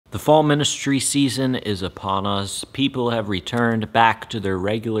The fall ministry season is upon us. People have returned back to their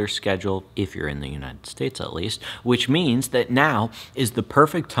regular schedule, if you're in the United States at least, which means that now is the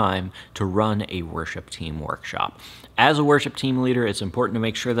perfect time to run a worship team workshop. As a worship team leader, it's important to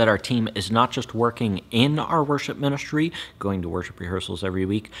make sure that our team is not just working in our worship ministry, going to worship rehearsals every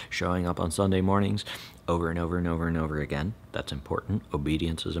week, showing up on Sunday mornings, over and over and over and over again. That's important.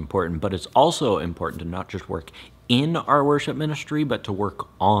 Obedience is important, but it's also important to not just work in our worship ministry, but to work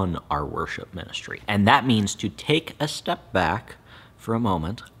on our worship ministry. And that means to take a step back for a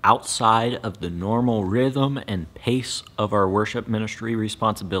moment outside of the normal rhythm and pace of our worship ministry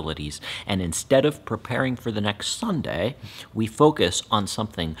responsibilities. And instead of preparing for the next Sunday, we focus on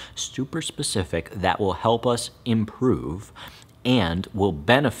something super specific that will help us improve and will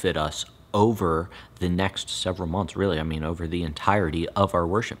benefit us over the next several months, really. I mean, over the entirety of our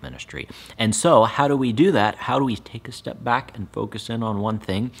worship ministry. And so how do we do that? How do we take a step back and focus in on one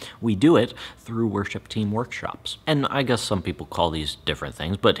thing? We do it through worship team workshops. And I guess some people call these different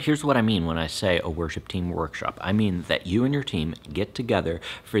things, but here's what I mean when I say a worship team workshop. I mean that you and your team get together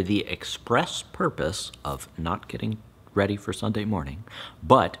for the express purpose of not getting ready for Sunday morning,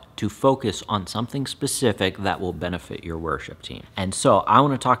 but to focus on something specific that will benefit your worship team. And so I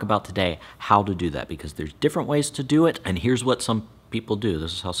want to talk about today how to do that, because there's different ways to do it, and here's what some people do.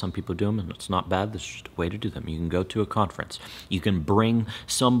 This is how some people do them, and it's not bad. This is just a way to do them. You can go to a conference. You can bring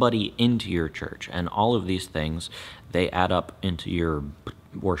somebody into your church, and all of these things, they add up into your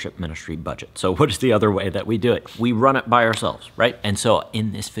worship ministry budget. So what is the other way that we do it? We run it by ourselves, right? And so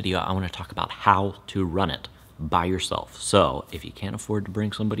in this video, I want to talk about how to run it by yourself. So if you can't afford to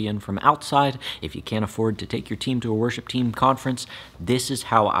bring somebody in from outside, if you can't afford to take your team to a worship team conference, this is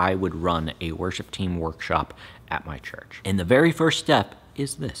how I would run a worship team workshop at my church. And the very first step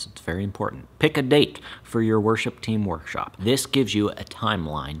is this. It's very important. Pick a date for your worship team workshop. This gives you a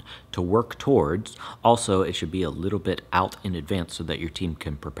timeline to work towards. Also, it should be a little bit out in advance so that your team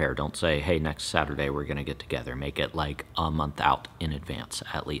can prepare. Don't say, hey, next Saturday we're going to get together. Make it like a month out in advance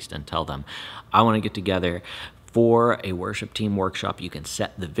at least, and tell them, I want to get together for a worship team workshop. You can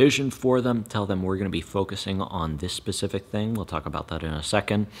set the vision for them. Tell them we're going to be focusing on this specific thing. We'll talk about that in a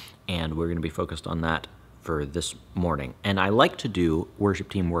second. And we're going to be focused on that for this morning. And I like to do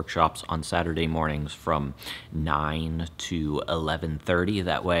worship team workshops on Saturday mornings from 9 to 11:30.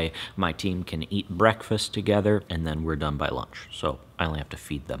 That way my team can eat breakfast together and then we're done by lunch. So I only have to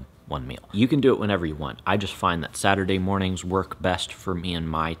feed them one meal. You can do it whenever you want. I just find that Saturday mornings work best for me and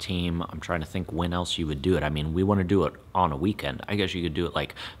my team. I'm trying to think when else you would do it. I mean, we want to do it on a weekend. I guess you could do it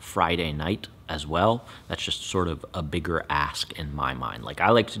like Friday night as well. That's just sort of a bigger ask in my mind. Like, I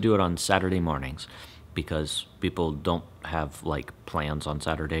like to do it on Saturday mornings, because people don't have like plans on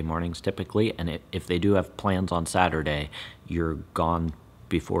Saturday mornings typically, and if they do have plans on Saturday, you're gone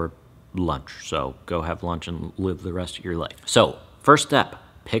before lunch. So go have lunch and live the rest of your life. So first step,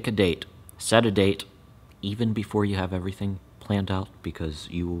 pick a date. Set a date even before you have everything planned out, because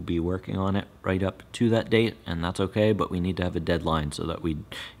you will be working on it right up to that date, and that's okay, but we need to have a deadline so that we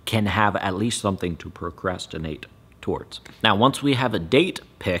can have at least something to procrastinate towards. Now, once we have a date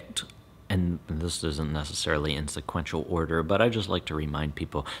picked, and this isn't necessarily in sequential order, but I just like to remind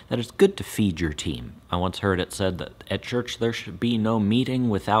people that it's good to feed your team. I once heard it said that at church there should be no meeting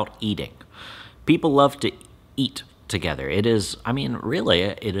without eating. People love to eat together. It is, I mean, really,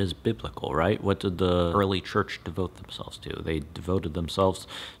 it is biblical, right? What did the early church devote themselves to? They devoted themselves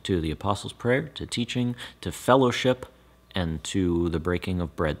to the Apostles' Prayer, to teaching, to fellowship, and to the breaking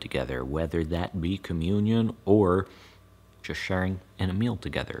of bread together, whether that be communion or just sharing in a meal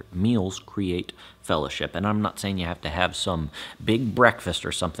together. Meals create fellowship, and I'm not saying you have to have some big breakfast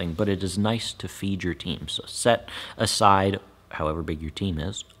or something, but it is nice to feed your team. So set aside, however big your team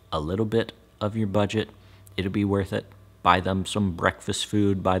is, a little bit of your budget. It'll be worth it. Buy them some breakfast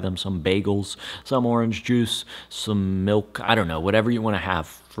food, buy them some bagels, some orange juice, some milk, I don't know, whatever you want to have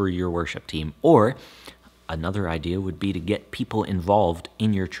for your worship team. Or another idea would be to get people involved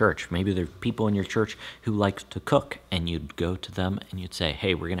in your church. Maybe there are people in your church who like to cook, and you'd go to them and you'd say,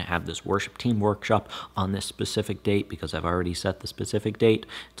 hey, we're going to have this worship team workshop on this specific date, because I've already set the specific date.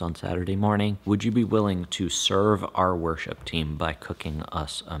 It's on Saturday morning. Would you be willing to serve our worship team by cooking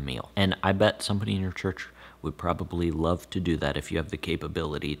us a meal? And I bet somebody in your church would probably love to do that if you have the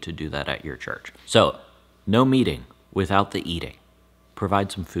capability to do that at your church. So, no meeting without the eating.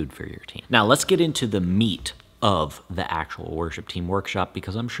 Provide some food for your team. Now let's get into the meat of the actual worship team workshop,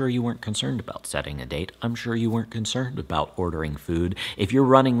 because I'm sure you weren't concerned about setting a date. I'm sure you weren't concerned about ordering food. If you're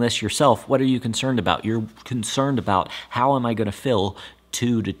running this yourself, what are you concerned about? You're concerned about, how am I going to fill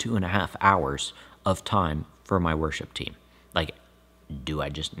 2 to 2.5 hours of time for my worship team? Like, Do I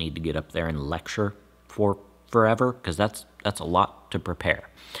just need to get up there and lecture for forever? Because that's a lot to prepare.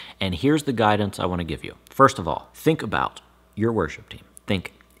 And here's the guidance I want to give you. First of all, think about your worship team.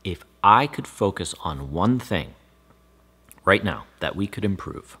 Think, if I could focus on one thing right now that we could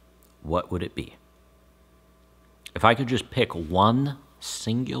improve, what would it be? If I could just pick one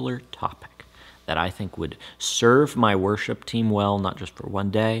singular topic that I think would serve my worship team well, not just for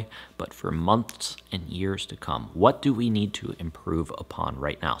one day, but for months and years to come, what do we need to improve upon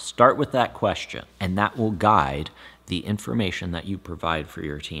right now? Start with that question, and that will guide the information that you provide for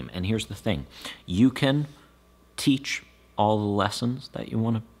your team. And here's the thing. You can teach all the lessons that you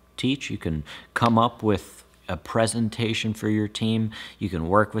want to teach. You can come up with a presentation for your team. You can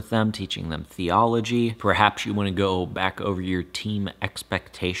work with them, teaching them theology. Perhaps you want to go back over your team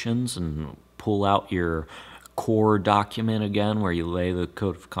expectations and pull out your core document again, where you lay the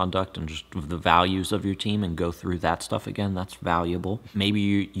code of conduct and just the values of your team and go through that stuff again. That's valuable.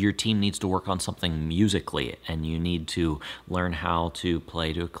 Maybe your team needs to work on something musically and you need to learn how to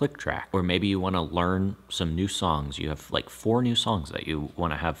play to a click track. Or maybe you want to learn some new songs. You have like 4 new songs that you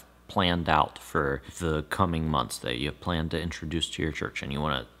want to have planned out for the coming months that you have planned to introduce to your church, and you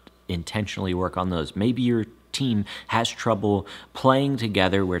want to intentionally work on those. Maybe your team has trouble playing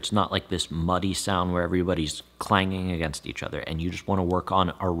together, where it's not like this muddy sound where everybody's clanging against each other, and you just want to work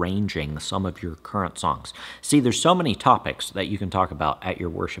on arranging some of your current songs. See, there's so many topics that you can talk about at your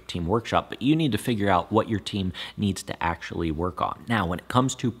worship team workshop, but you need to figure out what your team needs to actually work on. Now, when it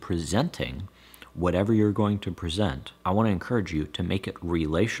comes to presenting, whatever you're going to present, I want to encourage you to make it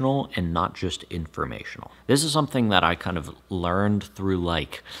relational and not just informational. This is something that I kind of learned through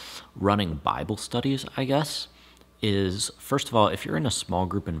like running Bible studies, I guess, is first of all, if you're in a small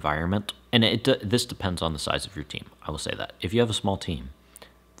group environment, and this depends on the size of your team, I will say that. If you have a small team,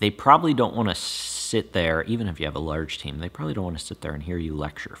 they probably don't want to sit there, even if you have a large team, they probably don't want to sit there and hear you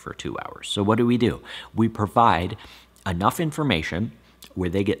lecture for 2 hours. So what do? We provide enough information where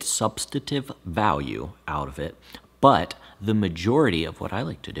they get substantive value out of it, but the majority of what I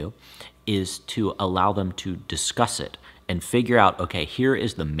like to do is to allow them to discuss it and figure out, okay, here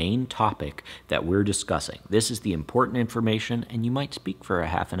is the main topic that we're discussing. This is the important information, and you might speak for a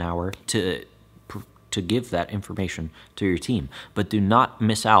half an hour to give that information to your team. But do not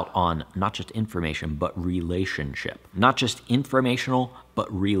miss out on not just information, but relationship. Not just informational,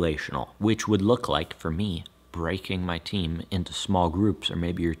 but relational, which would look like, for me, breaking my team into small groups, or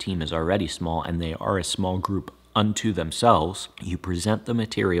maybe your team is already small and they are a small group unto themselves. You present the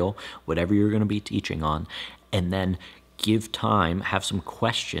material, whatever you're going to be teaching on, and then give time, have some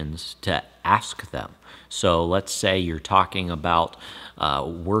questions to ask them. So let's say you're talking about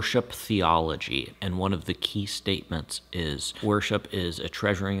worship theology, and one of the key statements is worship is a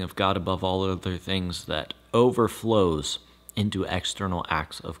treasuring of God above all other things that overflows into external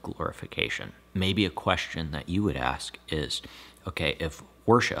acts of glorification. Maybe a question that you would ask is, okay, if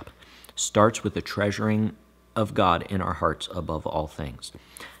worship starts with the treasuring of God in our hearts above all things,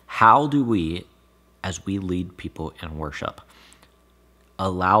 how do we, as we lead people in worship,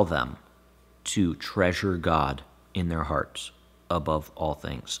 allow them to treasure God in their hearts above all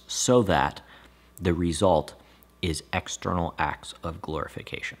things, so that the result is external acts of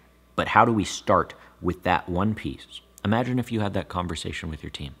glorification? But how do we start with that one piece? Imagine if you had that conversation with your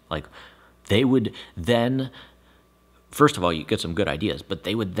team. Like, they would then, first of all, you get some good ideas, but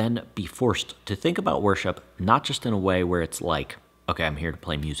they would then be forced to think about worship, not just in a way where it's like, okay, I'm here to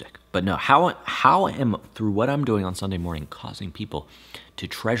play music. But no, how am, through what I'm doing on Sunday morning, causing people to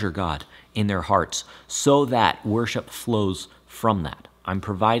treasure God in their hearts so that worship flows from that? I'm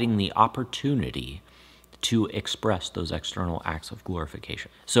providing the opportunity to express those external acts of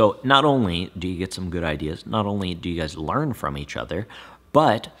glorification. So not only do you get some good ideas, not only do you guys learn from each other,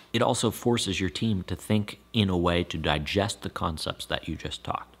 but it also forces your team to think in a way to digest the concepts that you just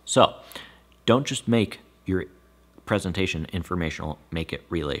talked. So don't just make your presentation informational, make it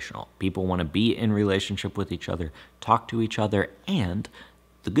relational. People want to be in relationship with each other, talk to each other, and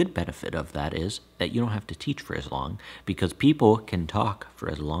the good benefit of that is that you don't have to teach for as long, because people can talk for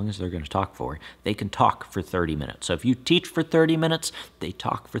as long as they're going to talk for. They can talk for 30 minutes. So if you teach for 30 minutes, they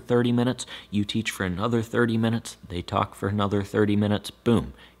talk for 30 minutes. You teach for another 30 minutes, they talk for another 30 minutes.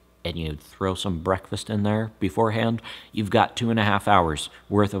 Boom. And you throw some breakfast in there beforehand, you've got 2.5 hours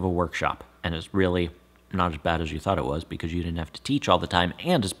worth of a workshop. And it's really not as bad as you thought it was, because you didn't have to teach all the time,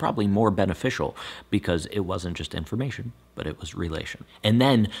 and it's probably more beneficial because it wasn't just information, but it was relation. And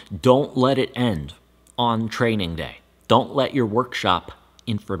then don't let it end on training day. Don't let your workshop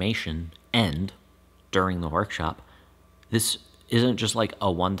information end during the workshop. This isn't just like a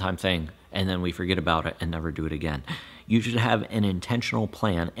one-time thing and then we forget about it and never do it again. You should have an intentional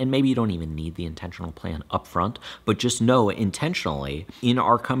plan, and maybe you don't even need the intentional plan up front, but just know intentionally in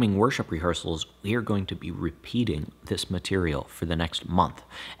our coming worship rehearsals, we are going to be repeating this material for the next month.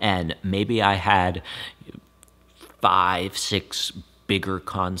 And maybe I had 5, 6 bigger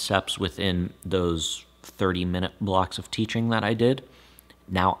concepts within those 30-minute blocks of teaching that I did.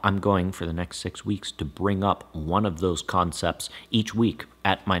 Now I'm going for the next 6 weeks to bring up one of those concepts each week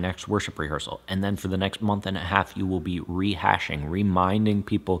at my next worship rehearsal. And then for the next month and a half, you will be rehashing, reminding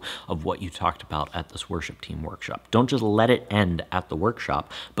people of what you talked about at this worship team workshop. Don't just let it end at the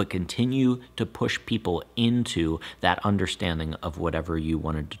workshop, but continue to push people into that understanding of whatever you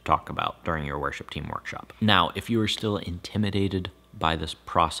wanted to talk about during your worship team workshop. Now, if you are still intimidated by this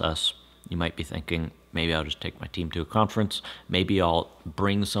process, you might be thinking, maybe I'll just take my team to a conference. Maybe I'll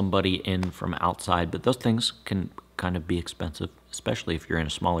bring somebody in from outside. But those things can kind of be expensive, especially if you're in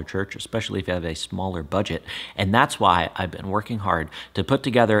a smaller church, especially if you have a smaller budget. And that's why I've been working hard to put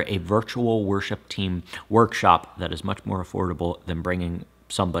together a virtual worship team workshop that is much more affordable than bringing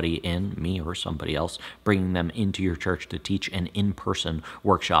somebody in, me or somebody else, bringing them into your church to teach an in-person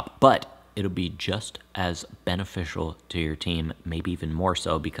workshop. But it'll be just as beneficial to your team, maybe even more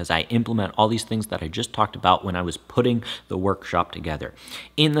so, because I implement all these things that I just talked about when I was putting the workshop together.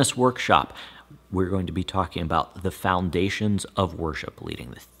 In this workshop, we're going to be talking about the foundations of worship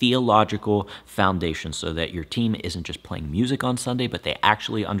leading, the theological foundations, so that your team isn't just playing music on Sunday, but they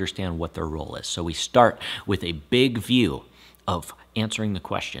actually understand what their role is. So we start with a big view of answering the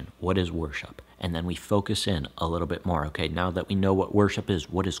question, what is worship? And then we focus in a little bit more. Okay, now that we know what worship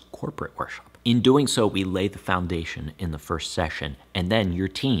is, what is corporate worship? In doing so, we lay the foundation in the first session, and then your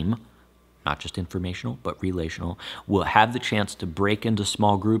team, not just informational, but relational, will have the chance to break into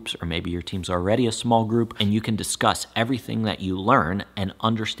small groups, or maybe your team's already a small group, and you can discuss everything that you learn and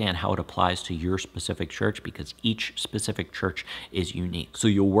understand how it applies to your specific church, because each specific church is unique. So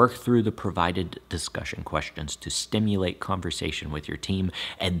you'll work through the provided discussion questions to stimulate conversation with your team,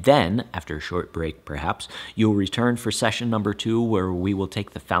 and then, after a short break perhaps, you'll return for session number 2, where we will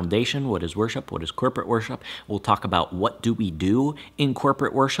take the foundation, what is worship, what is corporate worship. We'll talk about what do we do in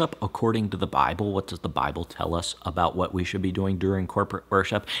corporate worship according to the Bible. What does the Bible tell us about what we should be doing during corporate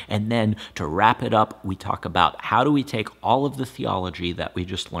worship? And then to wrap it up, we talk about how do we take all of the theology that we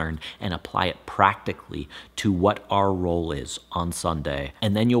just learned and apply it practically to what our role is on Sunday.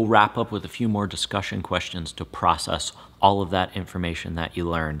 And then you'll wrap up with a few more discussion questions to process all of that information that you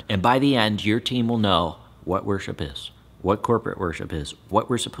learned. And by the end, your team will know what worship is, what corporate worship is, what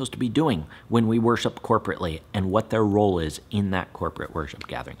we're supposed to be doing when we worship corporately, and what their role is in that corporate worship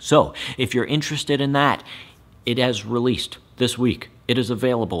gathering. So if you're interested in that, it has released this week. It is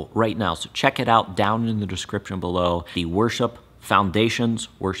available right now. So check it out down in the description below, the Worship Foundations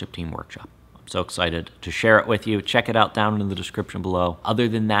Worship Team Workshop. I'm so excited to share it with you. Check it out down in the description below. Other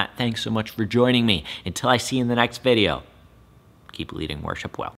than that, thanks so much for joining me. Until I see you in the next video, keep leading worship well.